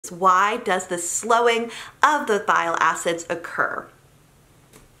Why does this slowing of the bile acids occur?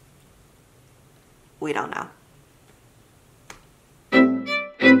 We don't know.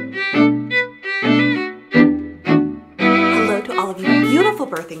 Hello to all of you beautiful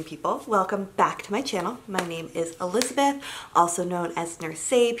birthing people. Welcome back to my channel. My name is Elizabeth, also known as Nurse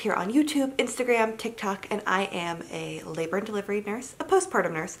Sabe here on YouTube, Instagram, TikTok, and I am a labor and delivery nurse, a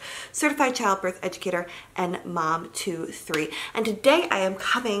postpartum nurse, certified childbirth educator, and mom to 3. And today I am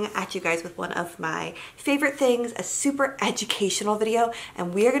coming at you guys with one of my favorite things, a super educational video,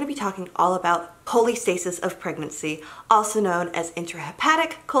 and we are going to be talking all about cholestasis of pregnancy, also known as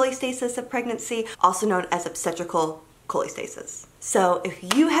intrahepatic cholestasis of pregnancy, also known as obstetrical cholestasis. So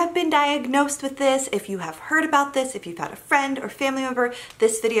if you have been diagnosed with this, if you have heard about this, if you've had a friend or family member,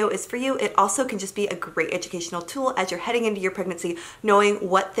 this video is for you. It also can just be a great educational tool as you're heading into your pregnancy, knowing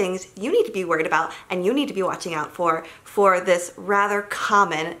what things you need to be worried about and you need to be watching out for this rather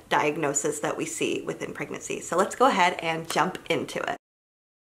common diagnosis that we see within pregnancy. So let's go ahead and jump into it.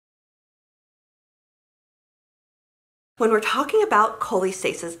 When we're talking about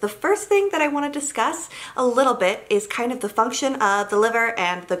cholestasis, the first thing that I want to discuss a little bit is kind of the function of the liver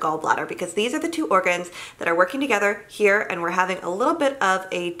and the gallbladder, because these are the two organs that are working together here, and we're having a little bit of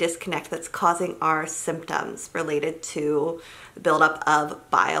a disconnect that's causing our symptoms related to the buildup of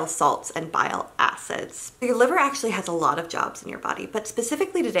bile salts and bile acids. Your liver actually has a lot of jobs in your body, but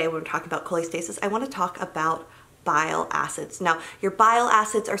specifically today when we're talking about cholestasis, I want to talk about bile acids. Now, your bile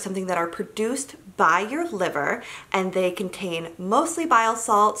acids are something that are produced by your liver, and they contain mostly bile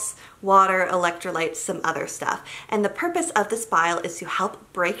salts, water, electrolytes, some other stuff. And the purpose of this bile is to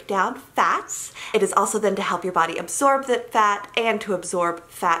help break down fats. It is also then to help your body absorb that fat and to absorb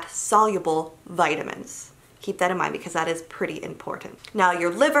fat-soluble vitamins. Keep that in mind because that is pretty important. Now,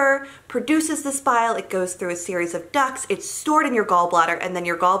 your liver produces this bile. It goes through a series of ducts. It's stored in your gallbladder, and then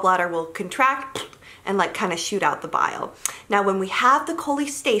your gallbladder will contract and kind of shoot out the bile. Now, when we have the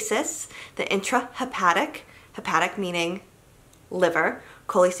cholestasis, the intrahepatic, hepatic meaning liver,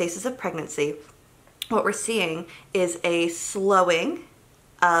 cholestasis of pregnancy, what we're seeing is a slowing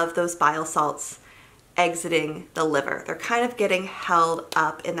of those bile salts exiting the liver. They're kind of getting held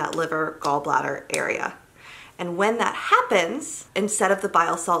up in that liver gallbladder area. And when that happens, instead of the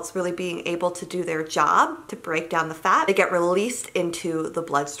bile salts really being able to do their job to break down the fat, they get released into the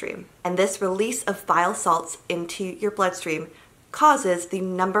bloodstream. And this release of bile salts into your bloodstream causes the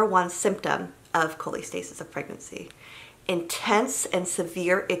 #1 symptom of cholestasis of pregnancy: intense and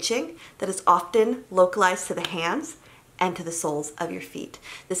severe itching that is often localized to the hands and to the soles of your feet.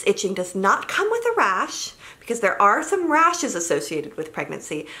 This itching does not come with a rash, because there are some rashes associated with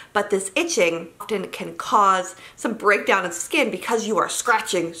pregnancy, but this itching often can cause some breakdown in skin because you are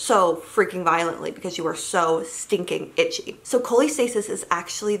scratching so freaking violently, because you are so stinking itchy. So cholestasis is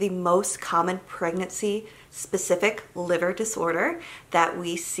actually the most common pregnancy-specific liver disorder that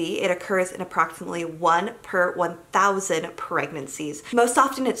we see. It occurs in approximately 1 per 1,000 pregnancies. Most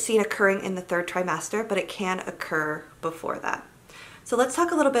often it's seen occurring in the 3rd trimester, but it can occur before that. So let's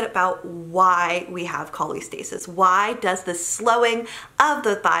talk a little bit about why we have cholestasis. Why does this slowing of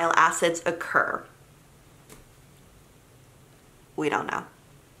the bile acids occur? We don't know.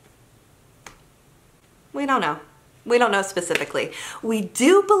 We don't know. We don't know specifically. We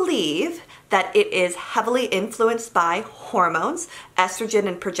do believe that it is heavily influenced by hormones, estrogen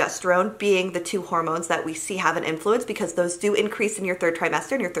and progesterone being the two hormones that we see have an influence, because those do increase in your 3rd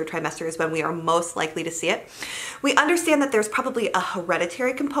trimester, and your 3rd trimester is when we are most likely to see it. We understand that there's probably a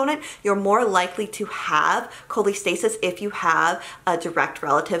hereditary component. You're more likely to have cholestasis if you have a direct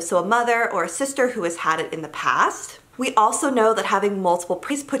relative, so a mother or a sister who has had it in the past. We also know that having multiple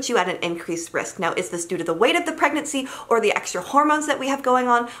pregnancies puts you at an increased risk. Now, is this due to the weight of the pregnancy or the extra hormones that we have going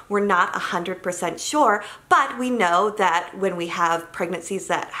on? We're not 100% sure, but we know that when we have pregnancies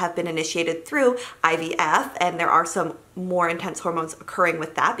that have been initiated through IVF, and there are some more intense hormones occurring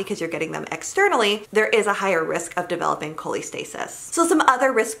with that because you're getting them externally, there is a higher risk of developing cholestasis. So some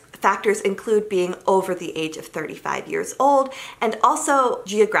other risk factors include being over the age of 35 years old, and also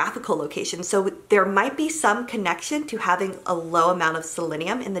geographical location. So there might be some connection to having a low amount of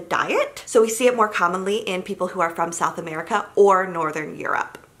selenium in the diet. So we see it more commonly in people who are from South America or Northern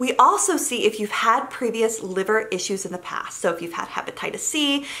Europe. We also see if you've had previous liver issues in the past. So if you've had hepatitis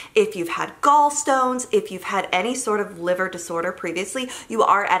C, if you've had gallstones, if you've had any sort of liver disorder previously, you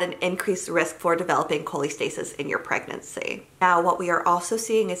are at an increased risk for developing cholestasis in your pregnancy. Now, what we are also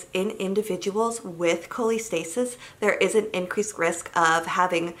seeing is in individuals with cholestasis, there is an increased risk of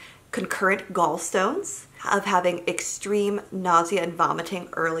having concurrent gallstones, of having extreme nausea and vomiting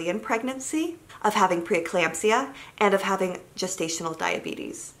early in pregnancy, of having preeclampsia, and of having gestational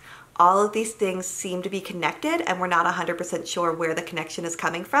diabetes. All of these things seem to be connected, and we're not 100% sure where the connection is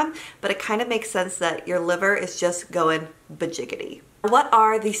coming from, but it kind of makes sense that your liver is just going bajiggity. What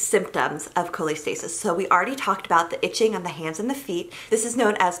are the symptoms of cholestasis? So we already talked about the itching on the hands and the feet. This is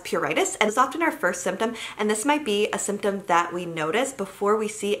known as pruritus, and it's often our first symptom, and this might be a symptom that we notice before we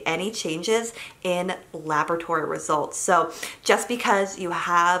see any changes in laboratory results. So just because you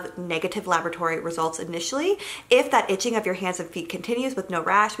have negative laboratory results initially, if that itching of your hands and feet continues with no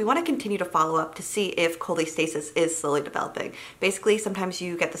rash, we want to continue to follow up to see if cholestasis is slowly developing. Basically, sometimes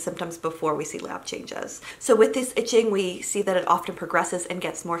you get the symptoms before we see lab changes. So with this itching, we see that it often progresses and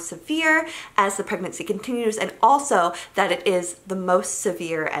gets more severe as the pregnancy continues, and also that it is the most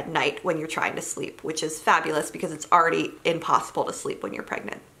severe at night when you're trying to sleep, which is fabulous because it's already impossible to sleep when you're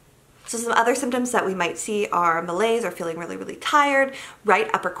pregnant. So some other symptoms that we might see are malaise or feeling really, really tired, right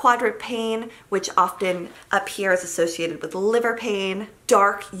upper quadrant pain, which often up here is associated with liver pain,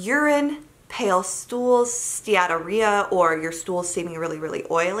 dark urine, pale stools, steatorrhea, or your stools seeming really, really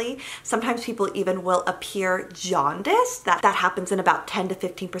oily. Sometimes people even will appear jaundiced. That happens in about 10 to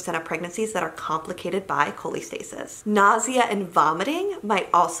 15% of pregnancies that are complicated by cholestasis. Nausea and vomiting might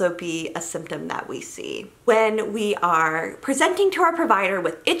also be a symptom that we see. When we are presenting to our provider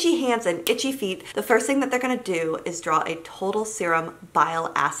with itchy hands and itchy feet, the first thing that they're going to do is draw a total serum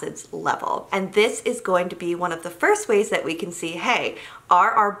bile acids level. And this is going to be one of the first ways that we can see, hey,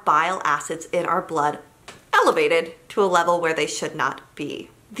 are our bile acids in our blood elevated to a level where they should not be?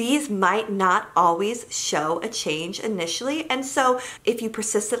 These might not always show a change initially, and so if you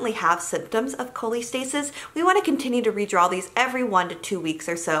persistently have symptoms of cholestasis, we want to continue to redraw these every 1 to 2 weeks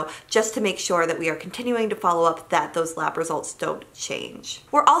or so, just to make sure that we are continuing to follow up that those lab results don't change.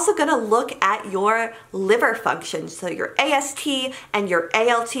 We're also going to look at your liver function. So your AST and your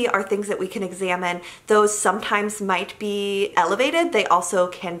ALT are things that we can examine. Those sometimes might be elevated. They also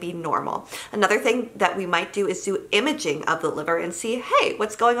can be normal. Another thing that we might do is do imaging of the liver and see, hey,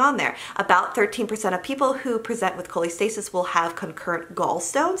 what's going on there? About 13% of people who present with cholestasis will have concurrent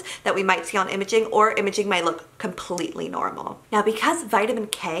gallstones that we might see on imaging, or imaging might look completely normal. Now, because vitamin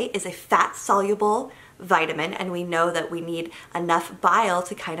K is a fat-soluble vitamin, and we know that we need enough bile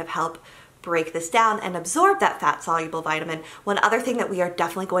to kind of help break this down and absorb that fat-soluble vitamin, one other thing that we are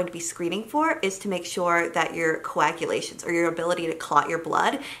definitely going to be screening for is to make sure that your coagulations, or your ability to clot your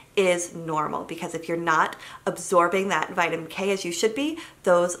blood, is normal, because if you're not absorbing that vitamin K as you should be,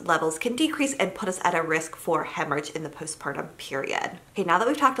 those levels can decrease and put us at a risk for hemorrhage in the postpartum period. Okay, now that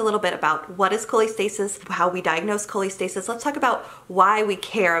we've talked a little bit about what is cholestasis, how we diagnose cholestasis, let's talk about why we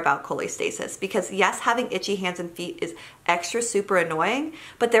care about cholestasis. Because yes, having itchy hands and feet is extra super annoying,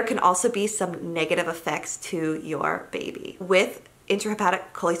 but there can also be some negative effects to your baby. With intrahepatic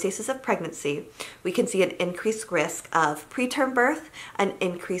cholestasis of pregnancy, we can see an increased risk of preterm birth, an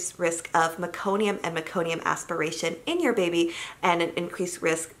increased risk of meconium and meconium aspiration in your baby, and an increased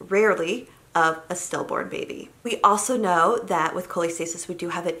risk, rarely, of a stillborn baby. We also know that with cholestasis, we do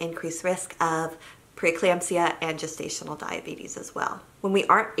have an increased risk of preeclampsia and gestational diabetes as well. When we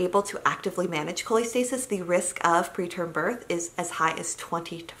aren't able to actively manage cholestasis, the risk of preterm birth is as high as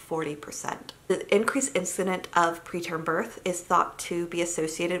 20 to 40%. The increased incidence of preterm birth is thought to be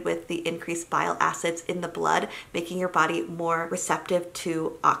associated with the increased bile acids in the blood, making your body more receptive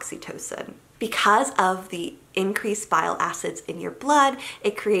to oxytocin. Because of the increased bile acids in your blood,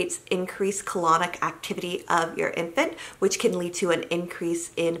 it creates increased colonic activity of your infant, which can lead to an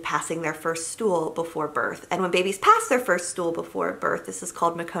increase in passing their first stool before birth. And when babies pass their first stool before birth, this is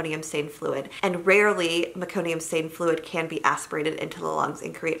called meconium-stained fluid. And rarely, meconium-stained fluid can be aspirated into the lungs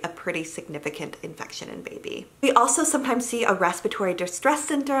and create a pretty significant infection in baby. We also sometimes see a respiratory distress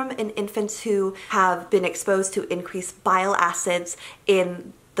syndrome in infants who have been exposed to increased bile acids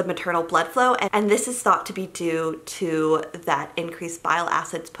in the maternal blood flow, and this is thought to be due to that increased bile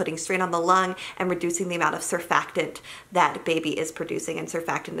acids putting strain on the lung and reducing the amount of surfactant that baby is producing, and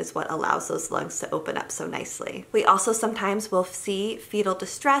surfactant is what allows those lungs to open up so nicely. We also sometimes will see fetal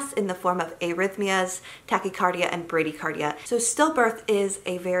distress in the form of arrhythmias, tachycardia, and bradycardia. So stillbirth is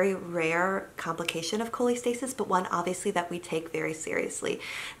a very rare complication of cholestasis, but one obviously that we take very seriously.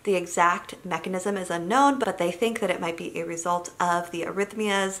 The exact mechanism is unknown, but they think that it might be a result of the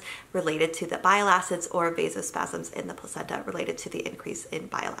arrhythmias related to the bile acids, or vasospasms in the placenta related to the increase in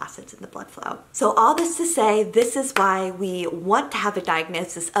bile acids in the blood flow. So all this to say, this is why we want to have a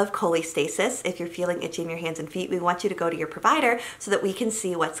diagnosis of cholestasis. If you're feeling itchy in your hands and feet, we want you to go to your provider so that we can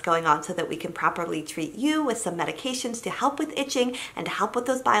see what's going on, so that we can properly treat you with some medications to help with itching and to help with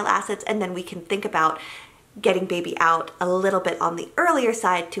those bile acids, and then we can think about getting baby out a little bit on the earlier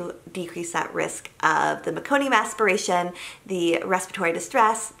side to decrease that risk of the meconium aspiration, the respiratory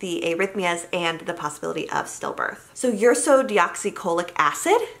distress, the arrhythmias, and the possibility of stillbirth. So ursodeoxycholic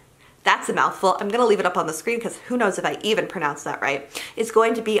acid, that's a mouthful. I'm gonna leave it up on the screen because who knows if I even pronounced that right, is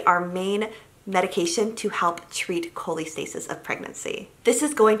going to be our main medication to help treat cholestasis of pregnancy. This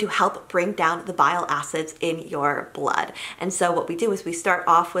is going to help bring down the bile acids in your blood. And so what we do is we start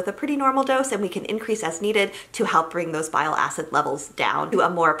off with a pretty normal dose and we can increase as needed to help bring those bile acid levels down to a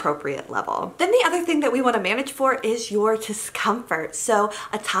more appropriate level. Then the other thing that we want to manage for is your discomfort. So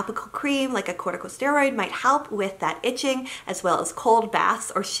a topical cream like a corticosteroid might help with that itching, as well as cold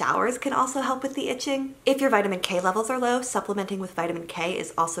baths or showers can also help with the itching. If your vitamin K levels are low, supplementing with vitamin K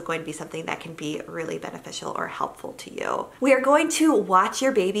is also going to be something that can be really beneficial or helpful to you. We are going to watch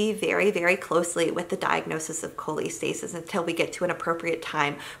your baby very, very closely with the diagnosis of cholestasis until we get to an appropriate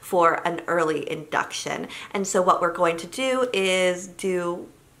time for an early induction. And so what we're going to do is do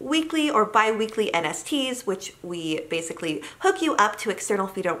weekly or bi-weekly NSTs, which we basically hook you up to external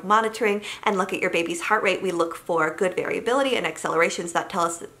fetal monitoring and look at your baby's heart rate. We look for good variability and accelerations that tell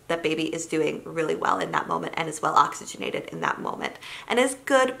us that baby is doing really well in that moment and is well oxygenated in that moment, and is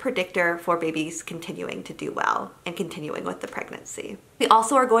good predictor for babies continuing to do well and continuing with the pregnancy. We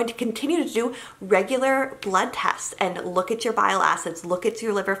also are going to continue to do regular blood tests and look at your bile acids, look at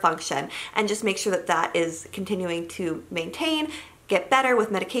your liver function, and just make sure that that is continuing to maintain, get better with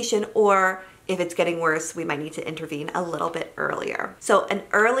medication, or if it's getting worse, we might need to intervene a little bit earlier. So an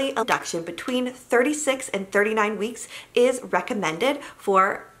early induction between 36 and 39 weeks is recommended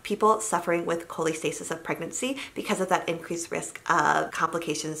for people suffering with cholestasis of pregnancy because of that increased risk of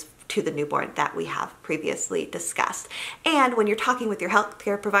complications to the newborn that we have previously discussed. And when you're talking with your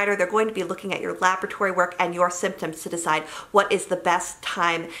healthcare provider, they're going to be looking at your laboratory work and your symptoms to decide what is the best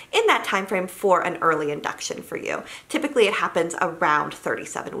time in that time frame for an early induction for you. Typically it happens around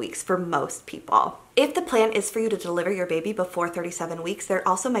 37 weeks for most people. If the plan is for you to deliver your baby before 37 weeks, there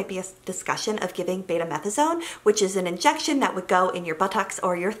also might be a discussion of giving betamethasone, which is an injection that would go in your buttocks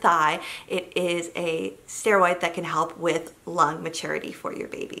or your thigh. It is a steroid that can help with lung maturity for your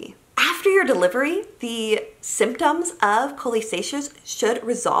baby. After your delivery, the symptoms of cholestasis should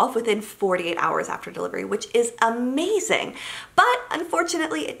resolve within 48 hours after delivery, which is amazing. But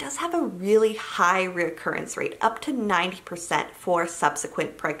unfortunately, it does have a really high recurrence rate, up to 90% for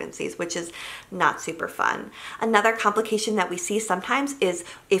subsequent pregnancies, which is not super fun. Another complication that we see sometimes is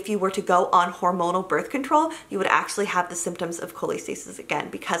if you were to go on hormonal birth control, you would actually have the symptoms of cholestasis again.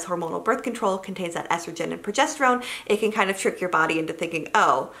 Because hormonal birth control contains that estrogen and progesterone, it can kind of trick your body into thinking,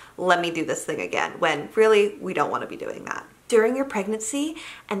 oh, let me do this thing again, when really we don't want to be doing that. During your pregnancy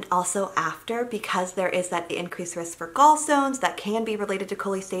and also after, because there is that increased risk for gallstones that can be related to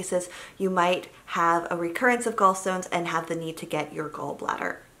cholestasis, you might have a recurrence of gallstones and have the need to get your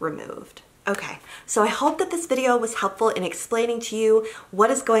gallbladder removed. Okay, so I hope that this video was helpful in explaining to you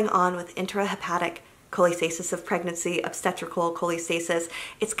what is going on with intrahepatic cholestasis of pregnancy, obstetrical cholestasis.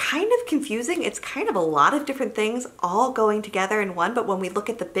 It's kind of confusing. It's kind of a lot of different things all going together in one, but when we look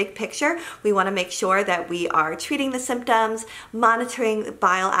at the big picture, we want to make sure that we are treating the symptoms, monitoring the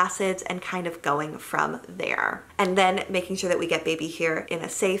bile acids, and kind of going from there. And then making sure that we get baby here in a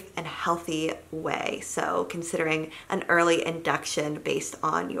safe and healthy way. So considering an early induction based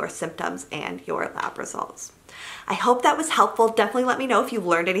on your symptoms and your lab results. I hope that was helpful. Definitely let me know if you've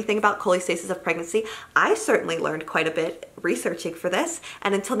learned anything about cholestasis of pregnancy. I certainly learned quite a bit researching for this.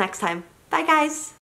 And until next time, bye guys.